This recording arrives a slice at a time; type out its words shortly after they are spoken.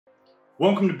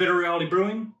Welcome to Bitter Reality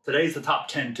Brewing. Today's the top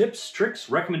 10 tips, tricks,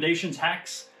 recommendations,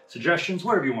 hacks, suggestions,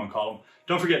 whatever you want to call them.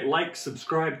 Don't forget, like,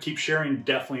 subscribe, keep sharing.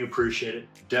 Definitely appreciate it.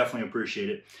 Definitely appreciate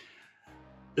it.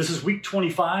 This is week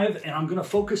 25, and I'm going to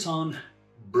focus on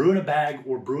brew in a bag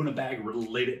or brew in a bag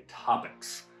related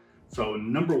topics. So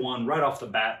number one, right off the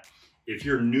bat, if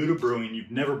you're new to brewing,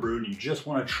 you've never brewed, and you just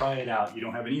want to try it out, you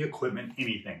don't have any equipment,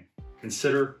 anything,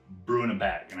 consider brew in a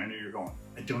bag. And I know you're going,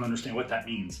 I don't understand what that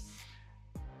means.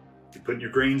 You're putting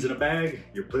your grains in a bag,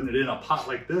 you're putting it in a pot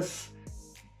like this,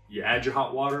 you add your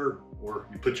hot water, or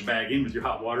you put your bag in with your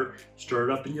hot water, stir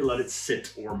it up and you let it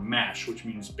sit or mash, which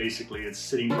means basically it's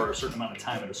sitting for a certain amount of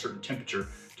time at a certain temperature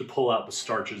to pull out the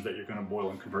starches that you're going to boil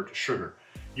and convert to sugar.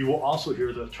 You will also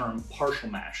hear the term partial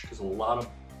mash because a lot of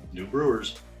new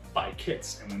brewers buy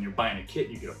kits, and when you're buying a kit,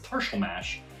 you get a partial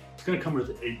mash. It's going to come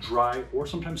with a dry or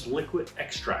sometimes liquid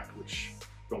extract, which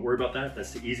don't worry about that.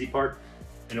 That's the easy part.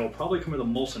 And it will probably come with a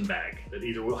Molson bag that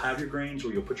either will have your grains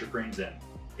or you'll put your grains in.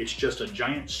 It's just a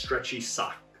giant stretchy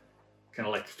sock, kind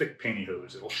of like thick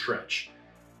pantyhose. It'll stretch.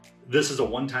 This is a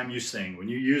one-time use thing. When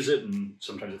you use it, and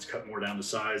sometimes it's cut more down to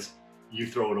size, you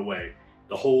throw it away.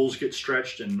 The holes get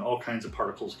stretched and all kinds of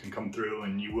particles can come through,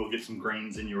 and you will get some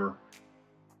grains in your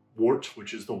wort,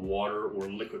 which is the water or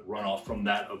liquid runoff from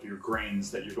that of your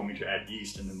grains that you're going to add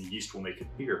yeast, and then the yeast will make it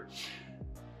beer.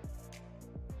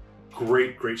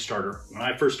 Great starter. When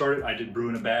I first started, I did brew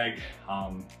in a bag.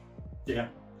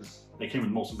 They came with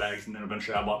Molson bags, and then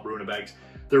eventually I bought brew in a bags.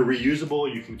 They're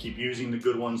reusable. You can keep using the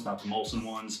good ones, not the Molson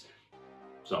ones.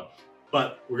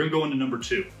 But we're gonna go into number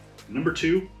two. Number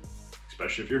two,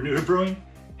 especially if you're new to brewing,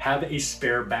 have a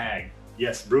spare bag.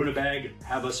 Yes, brew in a bag,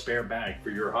 have a spare bag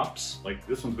for your hops. Like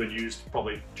this one's been used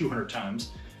probably 200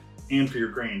 times, and for your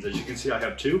grains. As you can see, I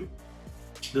have two.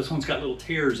 This one's got little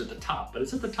tears at the top, but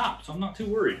it's at the top, so I'm not too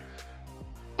worried.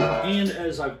 And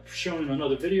as I've shown in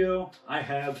another video, I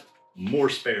have more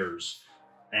spares.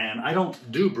 And I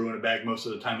don't do brew in a bag most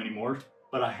of the time anymore,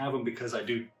 but I have them because I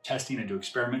do testing and do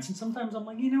experiments, and sometimes I'm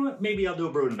like, you know what, maybe I'll do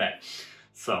a brew in a bag.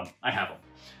 So I have them.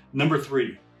 Number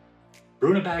three,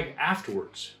 brew in a bag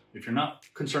afterwards. If you're not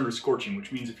concerned with scorching,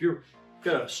 which means if you've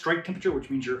got a strike temperature, which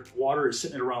means your water is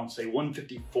sitting at around, say,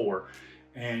 154,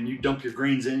 and you dump your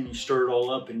grains in and you stir it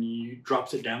all up and you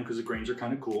drops it down because the grains are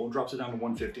kind of cool, and drops it down to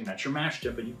 150, and that's your mash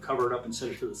tip, and you cover it up and set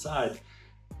it to the side.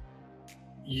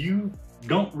 You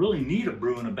don't really need a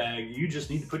brew in a bag. You just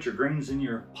need to put your grains in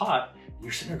your pot.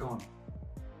 You're sitting there going,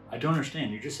 I don't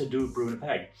understand. You just said do a brew in a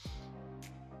bag.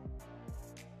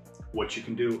 What you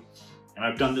can do, and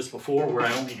I've done this before where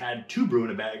I only had 2 brew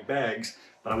in a bag bags,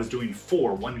 but I was doing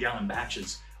 4 1-gallon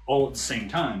batches all at the same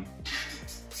time.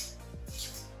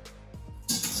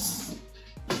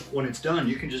 When it's done,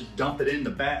 you can just dump it in the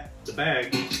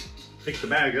bag, pick the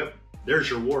bag up, there's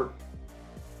your wort.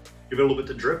 Give it a little bit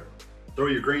to drip, throw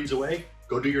your grains away,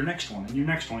 go do your next one, and your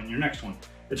next one, and your next one.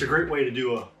 It's a great way to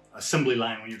do a assembly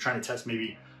line when you're trying to test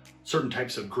maybe certain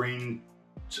types of grain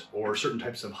or certain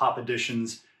types of hop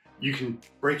additions. You can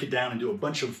break it down and do a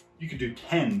bunch of, you could do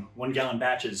 10 1-gallon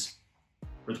batches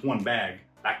with one bag,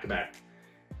 back to back.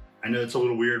 I know it's a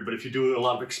little weird, but if you do a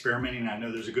lot of experimenting, I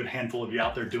know there's a good handful of you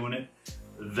out there doing it,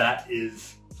 that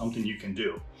is something you can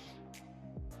do.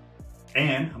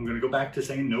 And I'm gonna go back to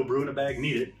saying no brew in a bag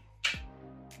needed.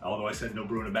 Although I said no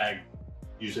brew in a bag,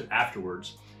 use it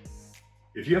afterwards.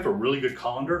 If you have a really good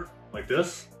colander like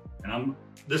this, and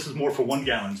this is more for 1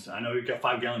 gallons. I know you've got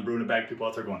 5-gallon brew in a bag people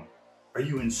out there going, are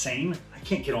you insane? I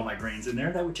can't get all my grains in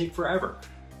there. That would take forever.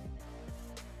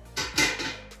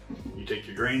 You take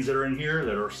your grains that are in here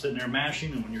that are sitting there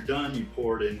mashing, and when you're done, you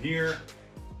pour it in here.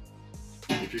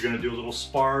 If you're gonna do a little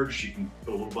sparge, you can put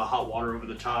a little bit of hot water over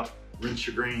the top, rinse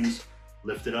your grains,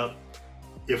 lift it up.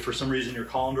 If for some reason your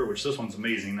colander, which this one's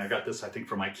amazing, I got this I think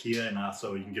from IKEA, and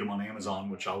also you can get them on Amazon,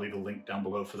 which I'll leave a link down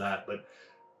below for that. But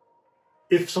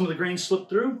if some of the grains slip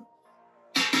through,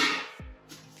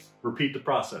 repeat the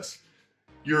process.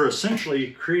 You're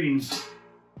essentially creating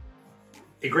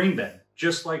a grain bed,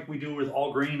 just like we do with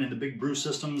all grain and the big brew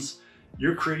systems.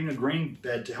 You're creating a grain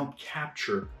bed to help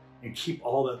capture and keep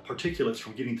all the particulates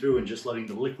from getting through and just letting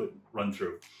the liquid run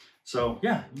through. So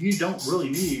yeah, you don't really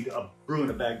need a brew in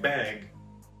a bag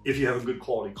if you have a good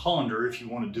quality colander, if you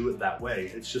want to do it that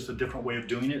way. It's just a different way of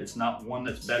doing it. It's not one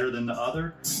that's better than the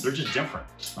other. They're just different.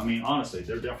 I mean, honestly,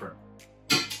 they're different.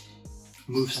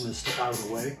 Move some of this stuff out of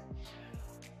the way.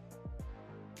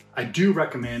 I do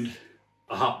recommend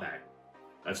a hop bag.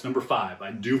 That's number 5.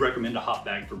 I do recommend a hop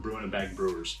bag for brew in a bag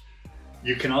brewers.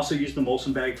 You can also use the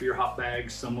Molson bag for your hop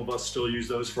bags. Some of us still use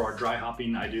those for our dry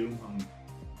hopping. I do.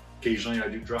 Occasionally I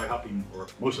do dry hopping, or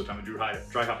most of the time I do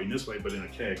dry hopping this way, but in a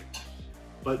keg.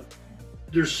 But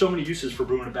there's so many uses for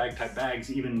brewing a bag type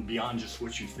bags, even beyond just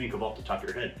what you think of off the top of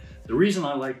your head. The reason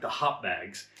I like the hop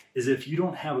bags is if you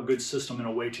don't have a good system and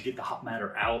a way to get the hop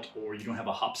matter out, or you don't have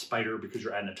a hop spider because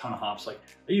you're adding a ton of hops. Like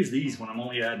I use these when I'm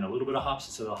only adding a little bit of hops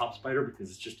instead of a hop spider because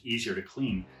it's just easier to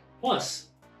clean. Plus,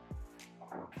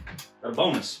 got a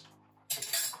bonus.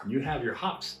 When you have your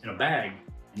hops in a bag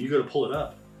and you go to pull it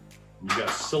up, and you got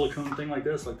a silicone thing like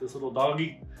this little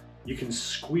doggy, you can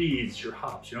squeeze your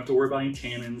hops. You don't have to worry about any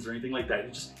tannins or anything like that.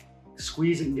 You just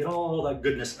squeeze it and get all that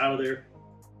goodness out of there,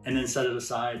 and then set it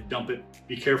aside, dump it.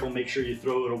 Be careful, make sure you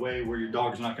throw it away where your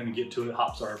dog's not gonna get to it.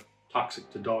 Hops are toxic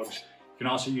to dogs. You can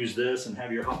also use this and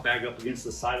have your hop bag up against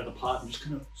the side of the pot and just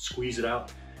kind of squeeze it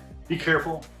out. Be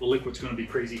careful, the liquid's gonna be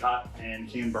crazy hot and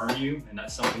can burn you, and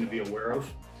that's something to be aware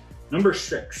of. Number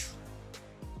 6,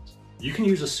 you can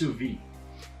use a sous vide.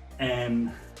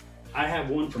 And I have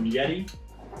one from Yedi.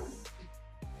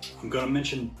 I'm gonna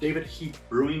mention David Heath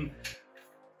Brewing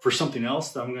for something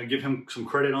else that I'm gonna give him some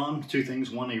credit on. 2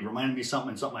 things. One, he reminded me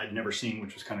something I'd never seen,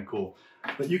 which was kind of cool.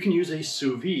 But you can use a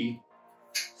sous vide,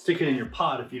 stick it in your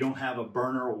pot if you don't have a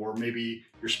burner, or maybe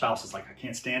your spouse is like, I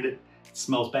can't stand it, it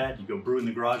smells bad. You go brew in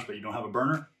the garage, but you don't have a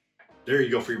burner. There you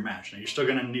go for your mash. Now you're still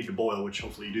gonna need to boil, which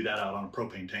hopefully you do that out on a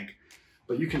propane tank.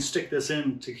 But you can stick this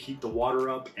in to heat the water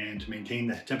up and to maintain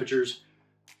the temperatures.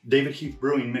 David Heath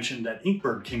Brewing mentioned that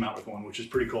Inkbird came out with one, which is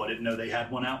pretty cool. I didn't know they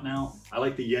had one out now. I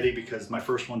like the Yedi because my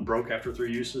first one broke after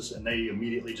 3 uses and they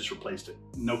immediately just replaced it.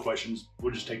 No questions,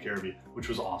 we'll just take care of you, which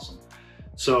was awesome.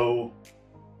 So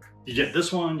you get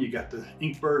this one, you got the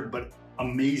Inkbird, but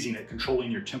amazing at controlling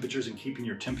your temperatures and keeping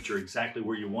your temperature exactly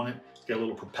where you want it. It's got a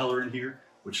little propeller in here,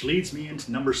 which leads me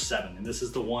into number 7. And this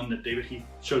is the one that David Heath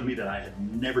showed me that I had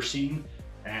never seen,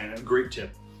 and a great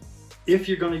tip. If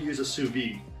you're gonna use a sous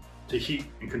vide to heat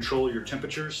and control your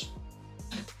temperatures,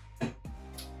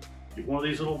 get one of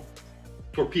these little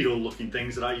torpedo looking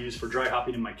things that I use for dry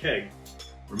hopping in my keg.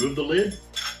 Remove the lid.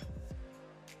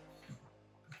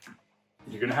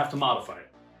 You're gonna have to modify it.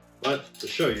 But to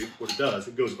show you what it does,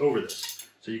 it goes over this.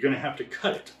 So you're gonna have to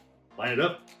cut it, line it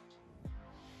up,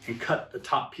 and cut the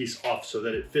top piece off so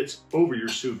that it fits over your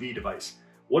sous vide device.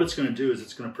 What it's gonna do is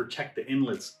it's gonna protect the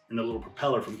inlets and the little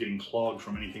propeller from getting clogged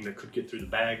from anything that could get through the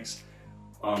bags,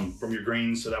 from your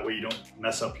grains, so that way you don't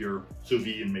mess up your sous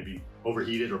vide and maybe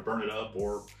overheat it or burn it up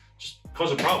or just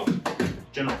cause a problem in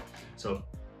general. So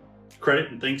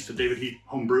credit and thanks to David Heath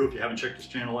HomeBrew. If you haven't checked his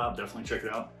channel out, definitely check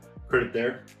it out. Credit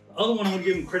there. The other one I'm gonna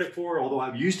give him credit for, although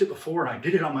I've used it before and I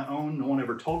did it on my own, no one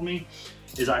ever told me,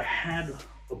 is I had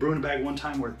a brew in a bag one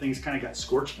time where things kind of got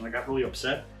scorched and I got really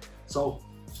upset. So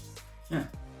yeah,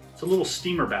 it's a little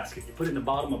steamer basket. You put it in the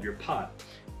bottom of your pot,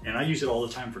 and I use it all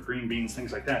the time for green beans,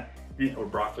 things like that, or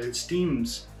broccoli. It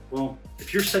steams. Well,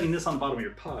 if you're setting this on the bottom of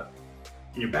your pot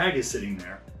and your bag is sitting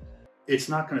there, it's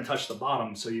not going to touch the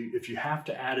bottom. So if you have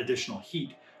to add additional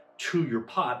heat to your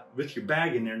pot with your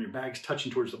bag in there and your bag's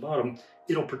touching towards the bottom,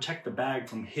 it'll protect the bag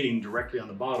from hitting directly on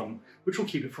the bottom, which will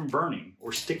keep it from burning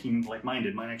or sticking like mine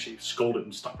did. Mine actually scalded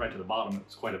and stuck right to the bottom. It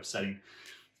was quite upsetting.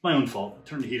 It's my own fault. I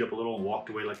turned the heat up a little and walked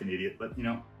away like an idiot, but you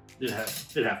know, it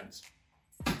happens.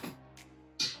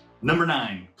 Number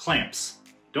 9, clamps.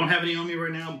 Don't have any on me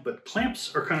right now, but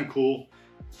clamps are kind of cool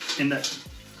in that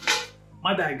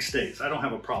my bag stays. I don't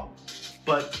have a problem.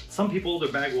 But some people,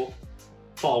 their bag will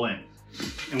fall in.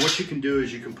 And what you can do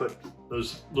is you can put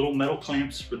those little metal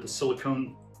clamps with the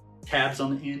silicone tabs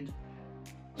on the end.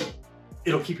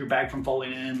 It'll keep your bag from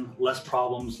falling in, less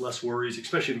problems, less worries,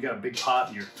 especially if you got a big pot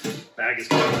and your bag is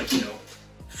kind of like, you know,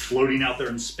 floating out there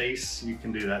in space. You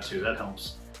can do that too, that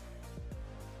helps.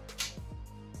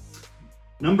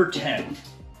 Number 10,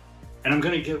 and I'm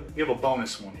gonna give a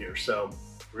bonus one here, so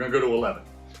we're gonna go to 11.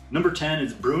 Number 10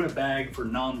 is brew in a bag for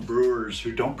non-brewers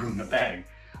who don't brew in a bag.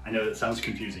 I know that sounds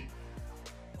confusing.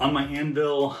 On my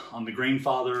anvil, on the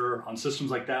Grainfather, on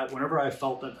systems like that, whenever I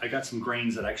felt that I got some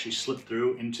grains that actually slipped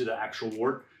through into the actual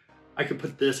wort, I could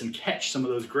put this and catch some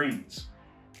of those grains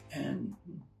and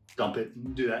dump it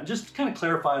and do that. And just kind of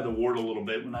clarify the wort a little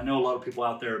bit. And I know a lot of people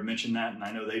out there have mentioned that, and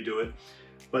I know they do it.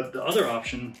 But the other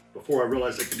option, before I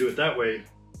realized I could do it that way,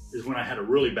 is when I had a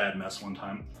really bad mess one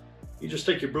time. You just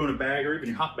take your brew in a bag or even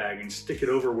your hot bag and stick it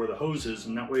over where the hose is,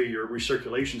 and that way your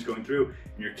recirculation is going through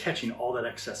and you're catching all that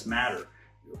excess matter.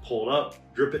 You pull it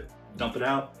up, drip it, dump it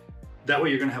out. That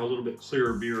way you're gonna have a little bit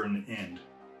clearer beer in the end.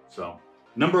 So,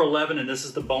 number 11, and this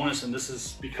is the bonus, and this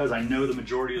is because I know the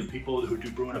majority of the people who do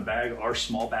brew in a bag are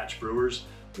small batch brewers,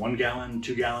 1 gallon,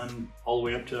 2 gallon, all the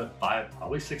way up to 5,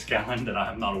 probably 6 gallon that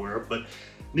I'm not aware of, but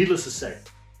needless to say,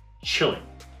 chilling.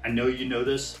 I know you know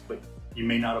this, but you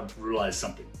may not have realized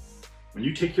something. When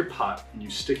you take your pot and you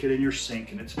stick it in your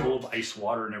sink and it's full of ice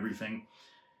water and everything,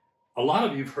 A lot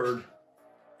of you've heard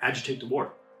agitate the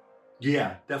wort.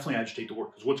 Yeah, definitely agitate the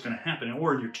wort, because what's going to happen,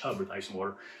 or in your tub with ice and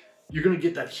water, you're going to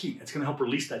get that heat. It's going to help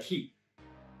release that heat.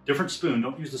 Different spoon,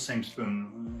 don't use the same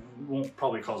spoon. It won't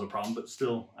probably cause a problem, but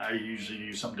still, I usually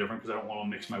use something different because I don't want to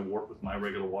mix my wort with my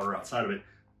regular water outside of it.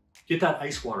 Get that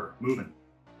ice water moving.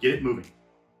 Get it moving.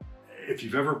 If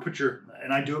you've ever put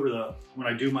and I do it with when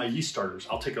I do my yeast starters,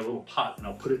 I'll take a little pot and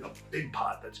I'll put it in a big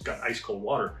pot that's got ice cold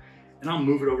water, and I'll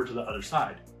move it over to the other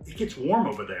side. It gets warm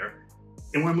over there,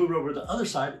 and when I move it over to the other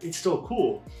side, it's still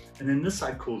cool. And then this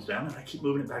side cools down, and I keep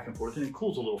moving it back and forth, and it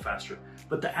cools a little faster.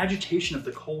 But the agitation of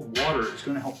the cold water is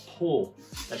going to help pull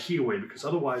that heat away, because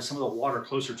otherwise some of the water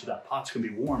closer to that pot's going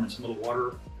to be warm, and some of the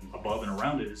water above and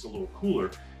around it is a little cooler.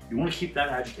 You want to keep that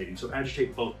agitating. So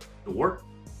agitate both the wort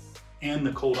and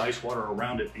the cold ice water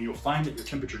around it, and you'll find that your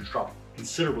temperatures drop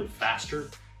considerably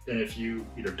faster than if you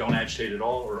either don't agitate at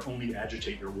all or only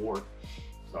agitate your wort.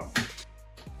 So,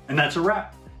 and that's a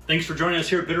wrap. Thanks for joining us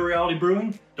here at Bitter Reality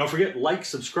Brewing. Don't forget, like,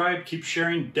 subscribe, keep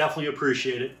sharing, definitely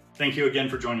appreciate it. Thank you again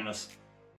for joining us.